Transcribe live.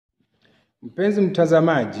Mpenzi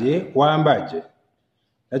mtazamaji waambaje,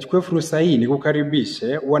 nachukua fursa hii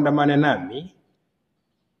nikukaribishe uandamane nami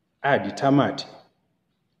hadi tamati.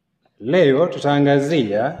 Leo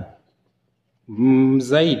tutaangazia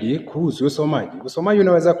zaidi kuhusu usomaji. Usomaji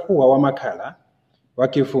unaweza kuwa wa makala, wa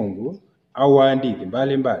kifungu au wa hadithi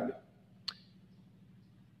mbalimbali.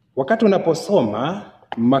 Wakati unaposoma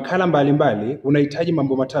makala mbalimbali unahitaji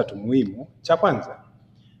mambo matatu muhimu. Cha kwanza,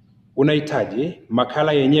 unahitaji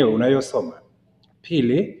makala yenyewe unayosoma.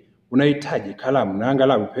 Pili, unahitaji kalamu na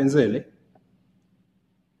angalau penseli.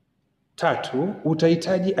 Tatu,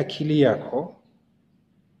 utahitaji akili yako,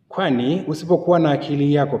 kwani usipokuwa na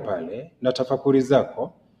akili yako pale na tafakuri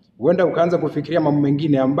zako, huenda ukaanza kufikiria mambo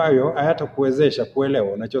mengine ambayo hayatakuwezesha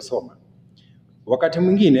kuelewa unachosoma. Wakati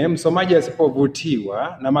mwingine msomaji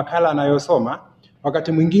asipovutiwa na makala anayosoma,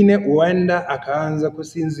 wakati mwingine huenda akaanza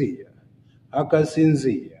kusinzia,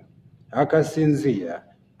 akasinzia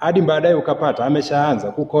hadi baadaye ukapata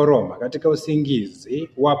ameshaanza kukoroma katika usingizi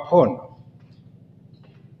wa pono.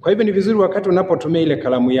 Kwa hivyo ni vizuri wakati unapotumia ile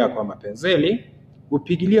kalamu yako ama penseli,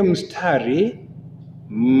 upigilie mstari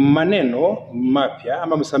maneno mapya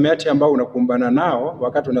ama msamiati ambao unakumbana nao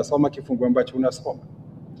wakati unasoma kifungu ambacho unasoma.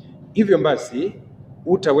 Hivyo basi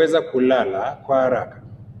utaweza kulala kwa haraka.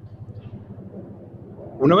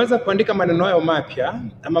 Unaweza kuandika maneno hayo mapya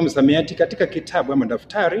ama msamiati katika kitabu ama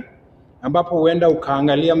daftari, ambapo huenda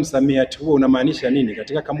ukaangalia msamiati huo unamaanisha nini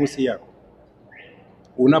katika kamusi yako.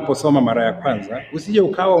 Unaposoma mara ya kwanza, usije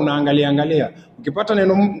ukawa unaangalia. Ukipata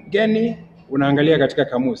neno geni, unaangalia katika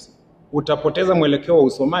kamusi. Utapoteza mwelekeo wa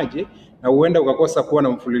usomaji na huenda ukakosa kuwa na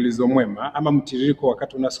mfululizo mwema ama mtiririko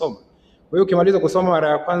wakati unasoma. Kwa hiyo ukimaliza kusoma mara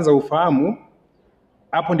ya kwanza ufahamu,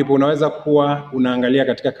 hapo ndipo unaweza kuwa unaangalia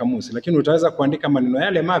katika kamusi. Lakini utaweza kuandika maneno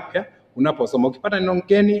yale mapya unaposoma. Ukipata neno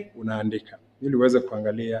geni, unaandika ili uweze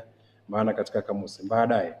kuangalia maana katika kamusi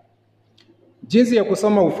baadaye. Jinsi ya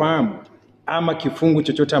kusoma ufahamu ama kifungu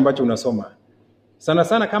chochote ambacho unasoma. Sana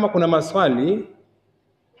sana kama kuna maswali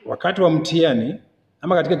wakati wa mtihani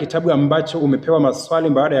ama katika kitabu ambacho umepewa maswali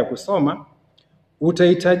baada ya kusoma,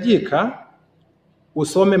 utahitajika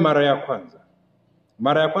usome mara ya kwanza.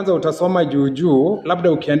 Mara ya kwanza utasoma juu,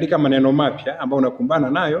 labda ukiandika maneno mapya ambayo unakumbana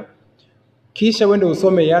nayo, kisha uende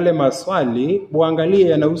usome yale maswali, uangalie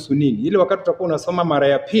yanahusu nini. Ili wakati utakuwa unasoma mara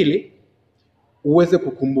ya pili, uweze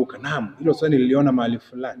kukumbuka. Naam, hilo swali niliona mahali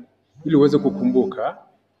fulani. Ili uweze kukumbuka,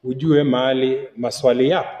 ujue mahali maswali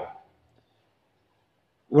yako.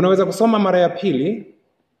 Unaweza kusoma mara ya pili,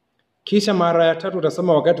 kisha mara ya tatu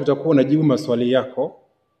utasoma wakati utakuwa unajibu maswali yako.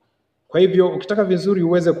 Kwa hivyo ukitaka vizuri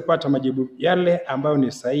uweze kupata majibu yale ambayo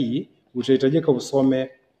ni sahihi, utahitajika usome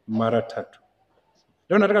mara tatu.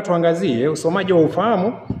 Leo nataka tuangazie usomaji wa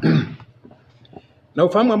ufahamu. Na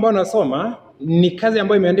ufahamu ambao nasoma ni kazi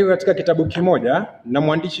ambayo imeandikwa katika kitabu kimoja na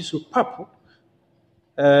mwandishi shupavu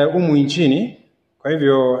humu nchini. Kwa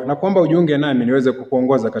hivyo nakuomba ujiunge nami niweze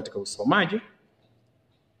kukuongoza katika usomaji.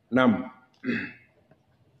 Naam.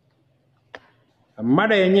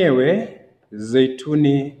 Mada yenyewe,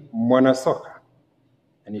 Zaituni mwanasoka.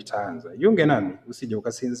 Nitaanza. Jiunge nami usije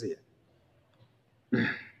ukasinzia.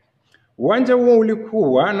 Uwanja huo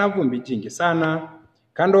ulikuwa na vumbi jingi sana.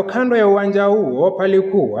 Kando ya uwanja huo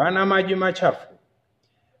palikuwa na maji machafu,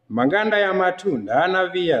 maganda ya matunda na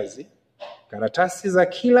viazi, karatasi za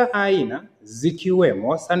kila aina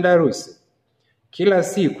zikiwemo sandarusi. Kila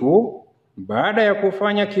siku baada ya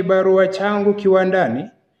kufanya kibarua changu kiwandani,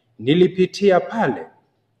 nilipitia pale.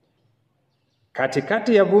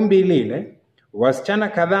 Katikati ya vumbi lile, wasichana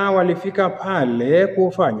kadhaa walifika pale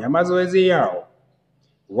kufanya mazoezi yao.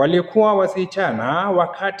 Walikuwa wasichana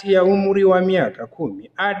wakati ya umri wa miaka 10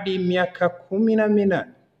 hadi miaka 18.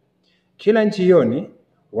 Kila jioni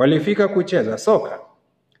walifika kucheza soka.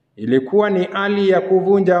 Ilikuwa ni hali ya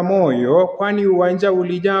kuvunja moyo, kwani uwanja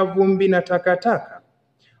ulijaa vumbi na takataka.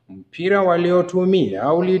 Mpira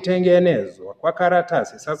waliotumia ulitengenezwa kwa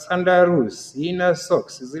karatasi za sandarusi na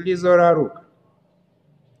soksi zilizoraruka.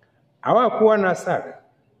 Hawakuwa na sare,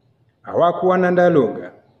 hawakuwa na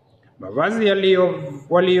ndalugha. Mavazi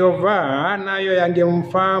waliovaa nayo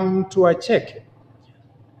yangemfaa mtu acheke.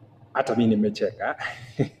 Hata mimi nimecheka.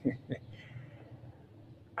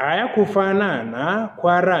 Hayakufanana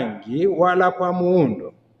kwa rangi wala kwa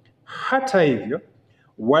muundo. Hata hivyo,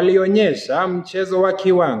 walionyesha mchezo wa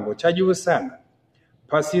kiwango cha juu sana.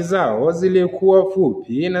 Pasi zao zilikuwa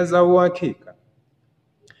fupi na za uhakika.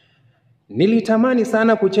 Nilitamani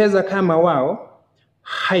sana kucheza kama wao.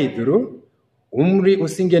 Haidhuru umri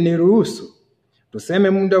usingeniruhusu. Tuseme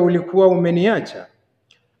muda ulikuwa umeniacha.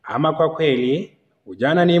 Ama kwa kweli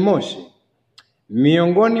ujana ni moshi.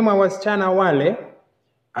 Miongoni mwa wasichana wale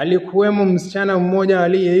alikuwemo msichana mmoja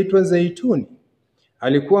aliyeitwa Zeituni.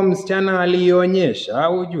 Alikuwa msichana aliyeonyesha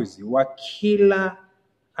ujuzi wa kila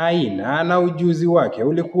aina na ujuzi wake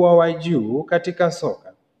ulikuwa wa juu katika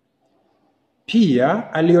soka.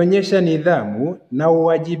 Pia alionyesha nidhamu na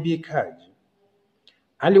uwajibikaji.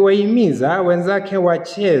 Aliwahimiza wenzake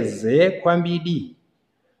wacheze kwa bidii.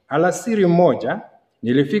 Alasiri moja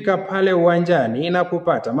nilifika pale uwanjani na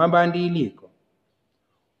kupata mabadiliko.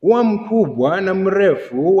 Ua mkubwa na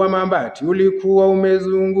mrefu wa mabati ulikuwa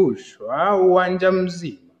umezungushwa uwanja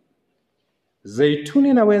mzima.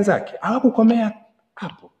 Zeituni na wenzake hawakukomea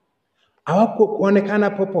hapo. Hawakuonekana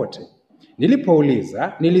popote.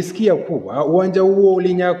 Nilipouliza, nilisikia kuwa uwanja huo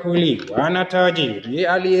ulinyakuliwa na tajiri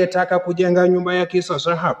aliyetaka kujenga nyumba ya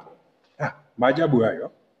kisasa hapo. Maajabu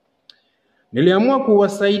hayo. Niliamua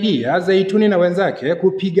kuwasaidia Zeituni na wenzake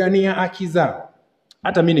kupigania haki zao.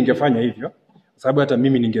 Hata mimi ningefanya hivyo, sababu hata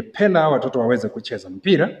mimi ningependa watoto waweze kucheza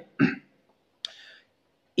mpira.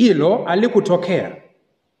 Hilo alikutokea.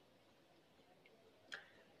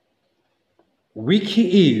 Wiki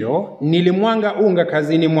hiyo nilimwanga unga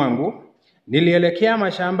kazini mwangu. Nilielekea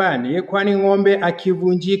mashambani kwani ng'ombe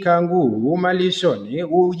akivunjika nguu malishoni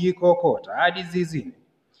hujikokota hadi zizini.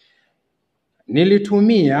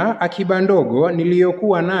 Nilitumia akiba ndogo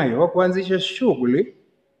niliyokuwa nayo kuanzisha shughuli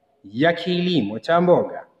ya kilimo cha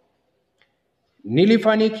mboga.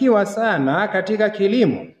 Nilifanikiwa sana katika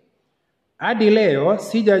kilimo. Hadi leo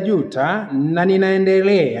sijajuta na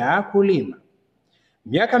ninaendelea kulima.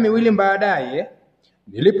 Miaka 2 baadaye,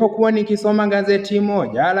 nilipokuwa nikisoma gazeti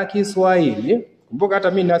moja la Kiswahili, kumbuka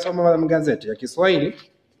hata mimi nasoma magazeti ya Kiswahili.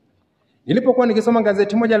 Nilipokuwa nikisoma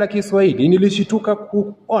gazeti moja la Kiswahili,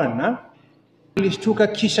 nilishtuka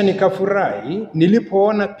kisha nikafurahi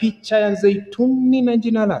nilipoona picha ya Zeituni na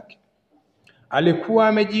jina lake. Alikuwa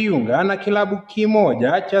amejiunga na kilabu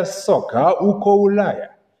kimoja cha soka huko Ulaya.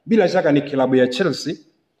 Bila shaka ni kilabu ya Chelsea.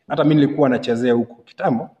 Hata mimi nilikuwa nachezea huko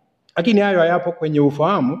kitambo. Lakini hayo hayapo kwenye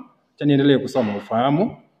Ufahamu. Acha niendelee kusoma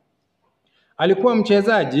Ufahamu. Alikuwa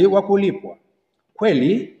mchezaji wa kulipwa.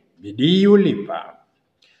 Kweli bidii hulipa.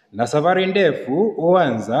 Na safari ndefu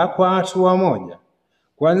huanza kwa hatua moja.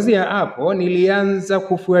 Kuanzia hapo nilianza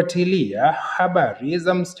kufuatilia habari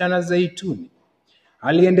za msichana Zeituni.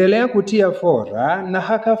 Aliendelea kutia fora na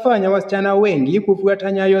akafanya wasichana wengi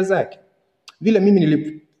kufuata nyayo zake. Vile mimi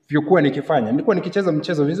nilivyokuwa nikifanya, nilikuwa nikicheza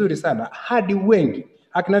mchezo vizuri sana hadi wengi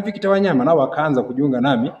akina Victor Wanyama nao wakaanza kujiunga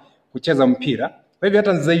nami kucheza mpira. Kwa hivyo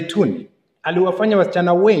hata Zeituni aliwafanya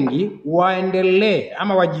wasichana wengi waendelee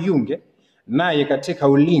ama wajiunge naye katika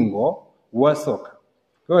ulingo wa soka. Kwa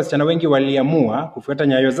hivyo wasichana wengi waliamua kufuata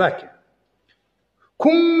nyayo zake.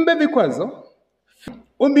 Kumbe vikwazo,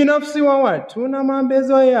 ubinafsi wa watu na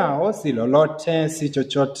mabezo yao si lolote si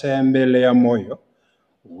chochote mbele ya moyo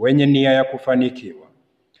wenye nia ya kufanikiwa.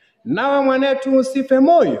 Nawe mwanetu usife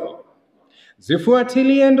moyo.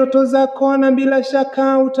 Zifuatilie ndoto zako na bila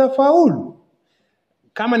shaka utafaulu.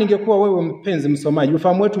 Kama ningekuwa wewe mpenzi msomaji,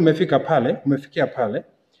 ufahamu wetu umefikia pale.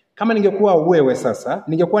 Kama ningekuwa wewe sasa,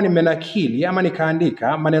 ningekuwa nimenakili ama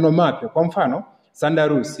nikaandika maneno mapya. Kwa mfano,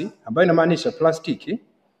 sandarusi ambayo inamaanisha plastiki.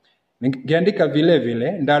 Ningeandika vile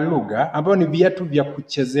vile ndaluga ambayo ni viatu vya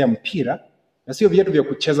kuchezea mpira. Na sio viatu vya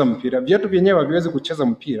kucheza mpira. Viatu vyenyewe haviwezi kucheza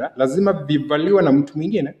mpira, lazima vivaliwe na mtu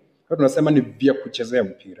mwingine. Kwa tunasema ni vya kuchezea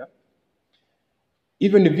mpira.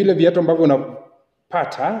 Hivyo ni vile viatu ambavyo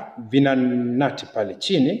unapata vina nati pale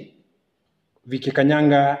chini.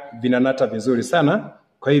 Vikikanyanga vinanata vizuri sana.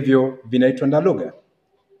 Kwa hivyo vinaitwa ndaluga.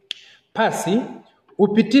 Pasi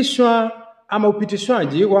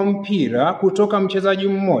upitishwaji wa mpira kutoka mchezaji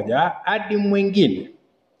mmoja hadi mwingine.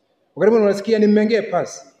 Wakati unasikia nimengee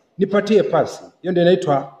pasi, nipatie pasi. Hiyo ndio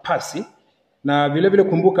inaitwa pasi. Na vile vile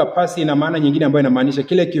kumbuka pasi ina maana nyingine ambayo inamaanisha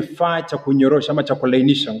kile kifaa cha kunyorosha ama cha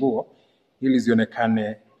kulainisha nguo ili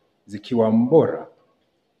zionekane zikiwa mbora.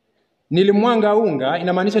 Nilimwanga unga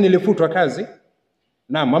inamaanisha nilifutwa kazi.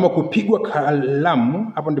 Naam, ama kupigwa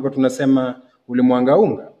kalamu, hapo ndipo tunasema ulimwanga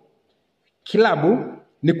unga. Kilabu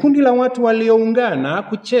ni kundi la watu walioungana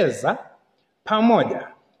kucheza pamoja.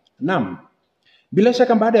 Naam. Bila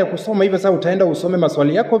shaka baada ya kusoma hivyo sasa utaenda usome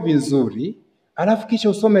maswali yako vizuri, alafu kisha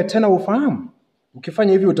usome tena ufahamu.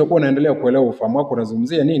 Ukifanya hivi utakuwa unaendelea kuelewa ufahamu wako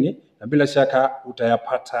unazungumzia nini, na bila shaka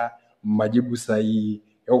utayapata majibu sahihi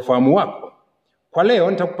ya ufahamu wako. Kwa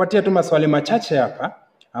leo nitakupatia tu maswali machache hapa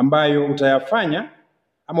ambayo utayafanya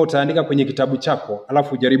ama utaandika kwenye kitabu chako,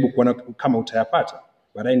 alafu ujaribu kuona kama utayapata.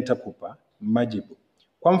 Baadaye nitakupa majibu.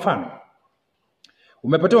 Kwa mfano,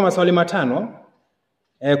 umepatiwa maswali 5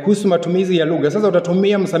 kuhusu matumizi ya lugha. Sasa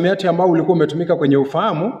utatumia msamiati ambao ulikuwa umetumika kwenye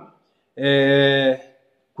ufahamu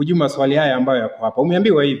kujibu maswali haya ambayo yako hapa.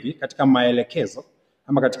 Umeambiwa hivi katika maelekezo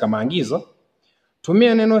ama katika maagizo,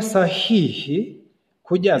 tumia neno sahihi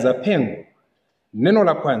kujaza pengo. Neno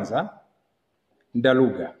la kwanza,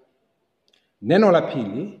 ndaluga. Neno la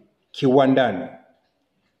pili, kiwandani,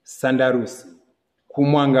 sandarusi,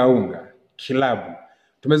 kumwanga unga, kilabu.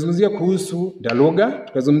 Tumezungumzia kuhusu ndaluga,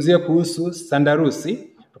 tukazungumzia kuhusu sandarusi,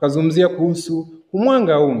 tukazungumzia kuhusu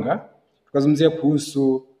kumwanga unga, tukazungumzia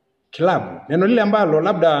kuhusu kilabu. Neno lile ambalo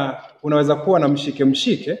labda unaweza kuwa na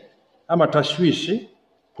mshike ama tashwishi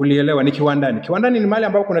kulielewa ni kiwandani. Kiwandani ni mahali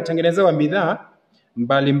ambapo kunatengenezewa bidhaa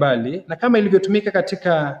mbalimbali, na kama ilivyotumika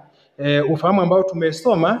katika ufahamu ambao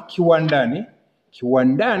tumesoma,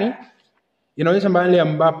 kiwandani inaonyesha mahali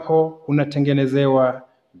ambapo kunatengenezewa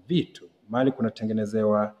vitu, mahali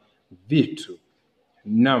kunatengenezewa vitu.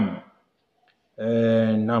 Naam.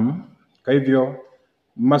 Kwa hivyo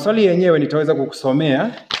maswali yenyewe nitaweza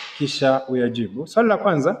kukusomea kisha uyajibu. Swali la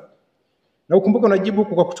kwanza, na ukumbuke unajibu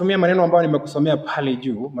kwa kutumia maneno ambayo nimekusomea pale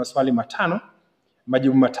juu, maswali 5,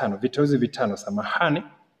 majibu 5, viteuzi 5, samahani.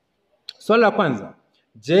 Swali la kwanza,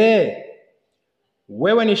 je,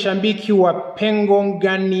 wewe ni shabiki wa pengo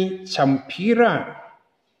gani cha mpira?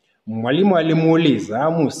 Mwalimu alimuuliza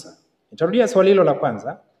Musa. Nitarudia swali hilo la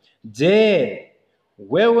kwanza. Je,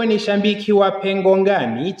 wewe ni shabiki wa pengo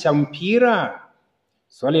gani cha mpira?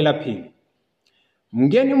 Swali la pili,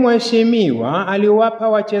 mgeni mheshimiwa aliwapa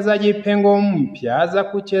wachezaji pengo mpya za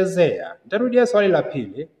kuchezea. Nitarudia swali la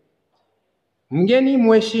pili. Mgeni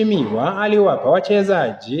mheshimiwa aliwapa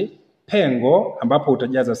wachezaji pengo, ambapo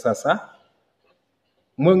utajaza sasa.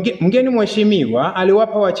 Mgeni mheshimiwa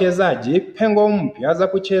aliwapa wachezaji pengo mpya za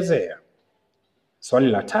kuchezea.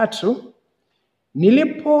 Swali la tatu,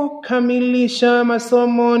 nilipokamilisha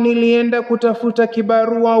masomo nilienda kutafuta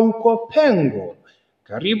kibarua huko pengo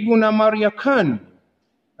karibu na Mariakani.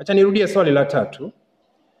 Acha nirudie swali la tatu.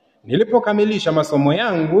 Nilipokamilisha masomo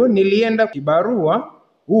yangu nilienda kibarua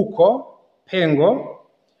huko pengo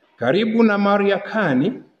karibu na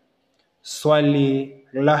Mariakani. Swali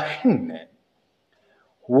la 4,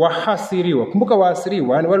 wahasiriwa. Kumbuka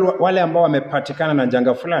wahasiriwa ni wale ambao wamepatikana na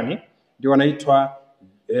janga fulani, ndio wanaitwa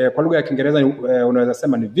kwa lugha ya Kiingereza unaweza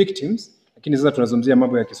sema ni victims, lakini sasa tunazungumzia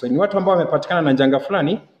mambo ya Kiswahili. Ni watu ambao wamepatikana na janga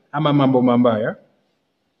fulani ama mambo mabaya.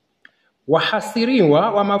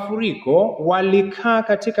 Wahasiriwa wa mafuriko walikaa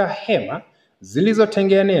katika hema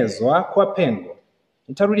zilizotengenezwa kwa pengo.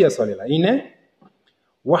 Nitarudia swali la 4.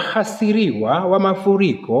 Wahasiriwa wa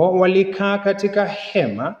mafuriko walikaa katika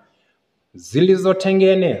hema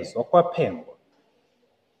zilizotengenezwa kwa pengo.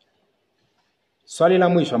 Swali la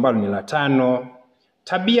mwisho ambalo ni la 5.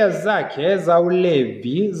 Tabia zake za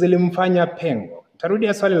ulevi zilimfanya pengo.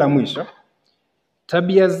 Nitarudia swali la mwisho.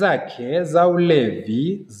 Tabia zake za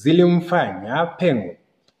ulevi zilimfanya pengo.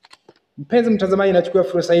 Mpenzi mtazamaji, nachukua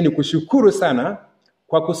fursa hii kushukuru sana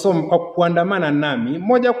kwa kuandamana nami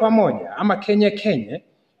moja kwa moja ama kenye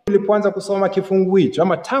nilipoanza kusoma kifungu hicho,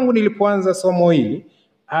 ama tangu nilipoanza somo hili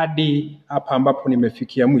hadi hapa ambapo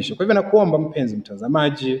nimefikia mwisho. Kwa hivyo nakuomba mpenzi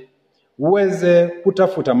mtazamaji uweze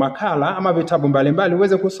kutafuta makala ama vitabu mbalimbali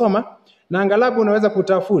uweze kusoma, na angalau unaweza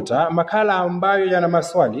kutafuta makala ambayo yana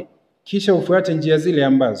maswali, kisha ufuate njia zile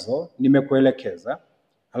ambazo nimekuelekeza,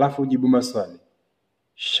 alafu ujibu maswali.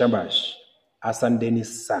 Shabash. Asanteni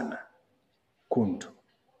sana. Kuntu.